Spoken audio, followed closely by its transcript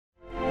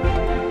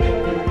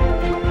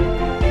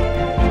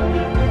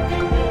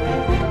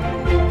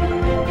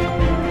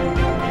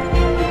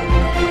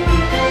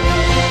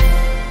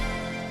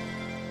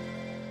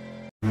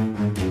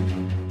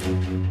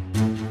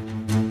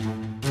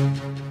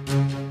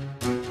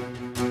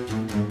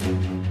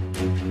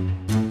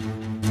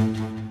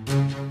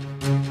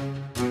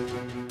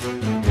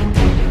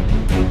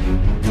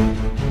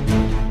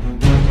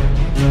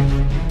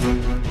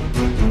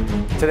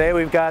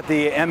we've got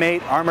the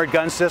M8 Armored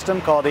Gun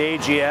System called the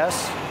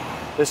AGS.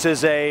 This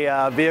is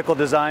a vehicle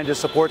designed to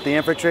support the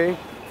infantry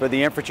for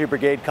the infantry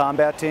brigade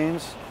combat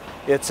teams.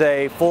 It's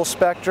a full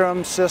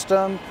spectrum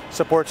system,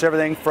 supports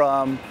everything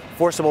from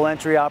forcible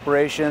entry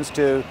operations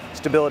to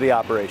stability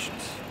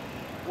operations.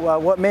 Well,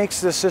 what makes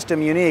this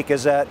system unique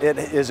is that it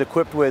is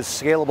equipped with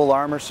scalable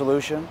armor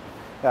solution.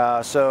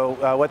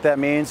 What that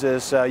means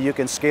is you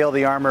can scale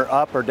the armor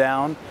up or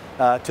down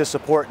to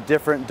support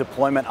different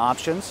deployment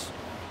options.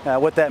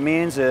 What that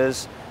means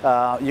is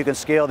you can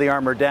scale the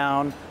armor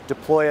down,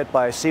 deploy it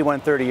by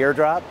C-130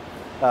 airdrop,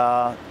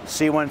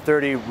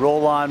 C-130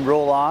 roll-on,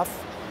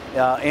 roll-off,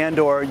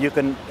 and/or you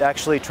can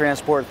actually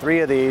transport 3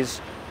 of these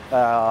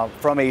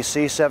from a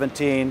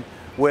C-17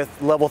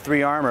 with level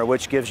 3 armor,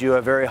 which gives you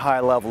a very high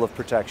level of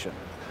protection.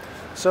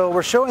 So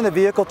we're showing the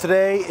vehicle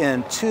today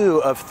in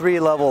 2 of 3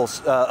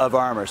 levels of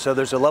armor. So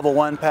there's a level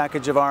 1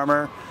 package of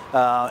armor,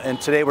 and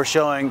today we're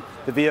showing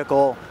the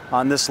vehicle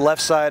on this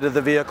left side of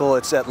the vehicle.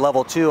 It's at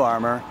level 2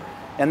 armor,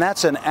 and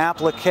that's an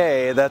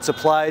applique that's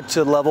applied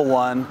to level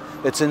 1.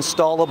 It's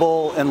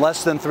installable in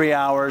less than 3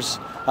 hours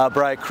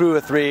by a crew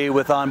of 3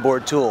 with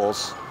onboard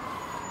tools.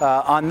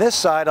 On this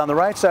side, on the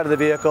right side of the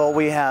vehicle,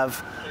 we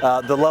have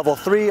the level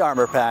 3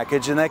 armor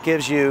package, and that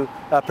gives you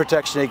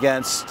protection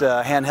against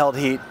handheld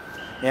heat.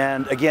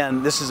 And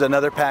again, this is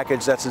another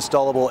package that's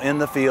installable in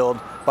the field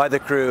by the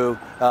crew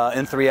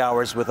in 3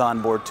 hours with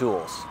onboard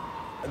tools.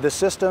 The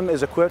system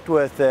is equipped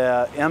with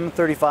a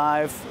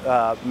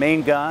M35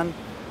 main gun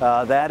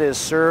that is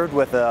served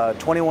with a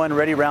 21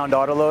 ready round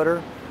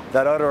autoloader.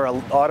 That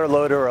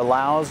autoloader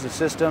allows the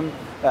system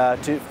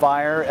to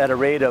fire at a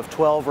rate of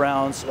 12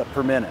 rounds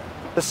per minute.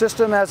 The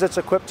system as it's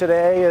equipped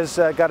today has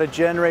got a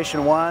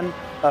Generation 1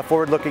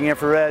 forward-looking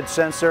infrared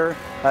sensor,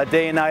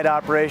 day and night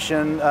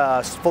operation,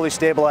 fully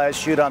stabilized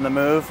shoot on the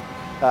move.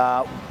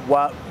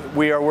 While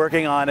we are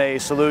working on a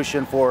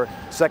solution for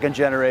 2nd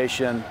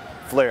generation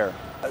FLIR.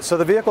 So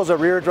the vehicle's a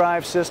rear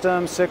drive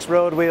system, 6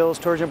 road wheels,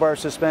 torsion bar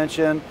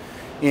suspension,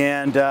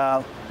 and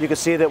you can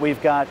see that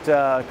we've got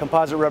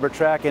composite rubber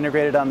track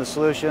integrated on the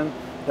solution.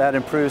 That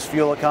improves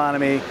fuel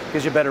economy,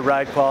 gives you better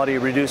ride quality,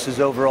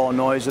 reduces overall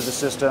noise of the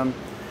system.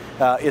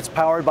 It's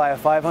powered by a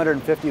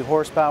 550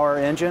 horsepower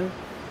engine.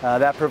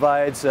 That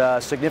provides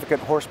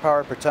significant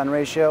horsepower per ton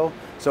ratio,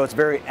 so it's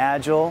very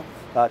agile,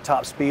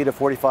 top speed of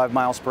 45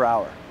 miles per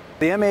hour.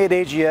 The M8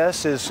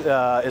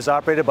 AGS is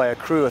operated by a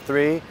crew of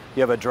 3.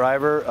 You have a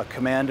driver, a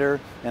commander,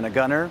 and a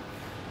gunner.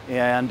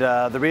 And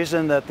the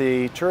reason that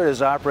the turret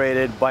is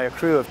operated by a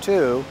crew of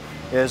 2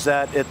 is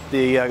that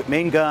the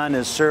main gun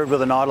is served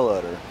with an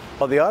autoloader.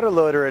 Well, the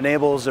autoloader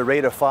enables a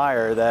rate of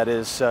fire that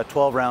is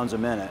 12 rounds a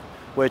minute,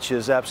 which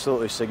is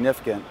absolutely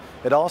significant.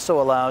 It also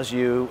allows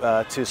you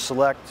to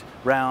select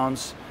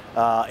rounds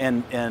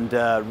and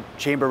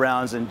chamber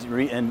rounds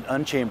and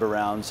unchamber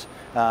rounds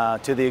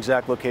to the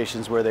exact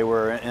locations where they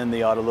were in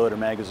the autoloader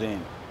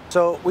magazine.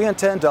 So we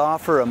intend to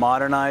offer a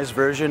modernized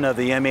version of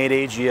the M8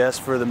 AGS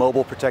for the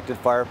Mobile Protected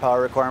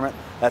Firepower requirement.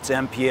 That's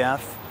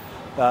MPF.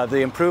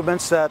 The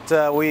improvements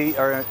that we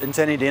are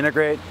intending to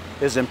integrate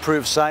is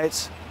improved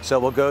sights. So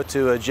we'll go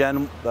to a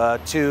Gen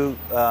 2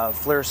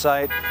 FLIR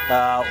sight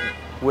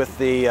with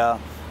the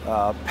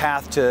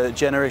path to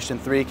Generation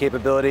 3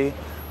 capability.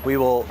 We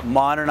will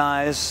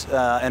modernize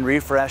and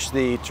refresh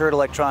the turret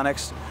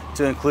electronics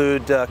to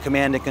include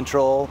command and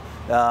control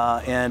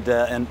and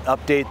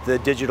update the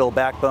digital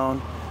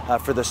backbone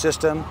for the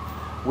system.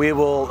 We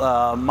will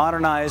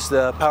modernize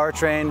the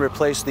powertrain,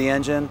 replace the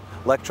engine,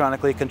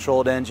 electronically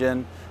controlled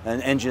engine,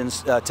 and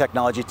engine's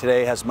technology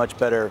today has much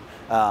better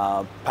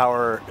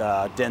power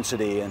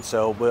density, and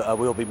so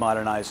we'll be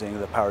modernizing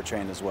the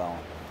powertrain as well.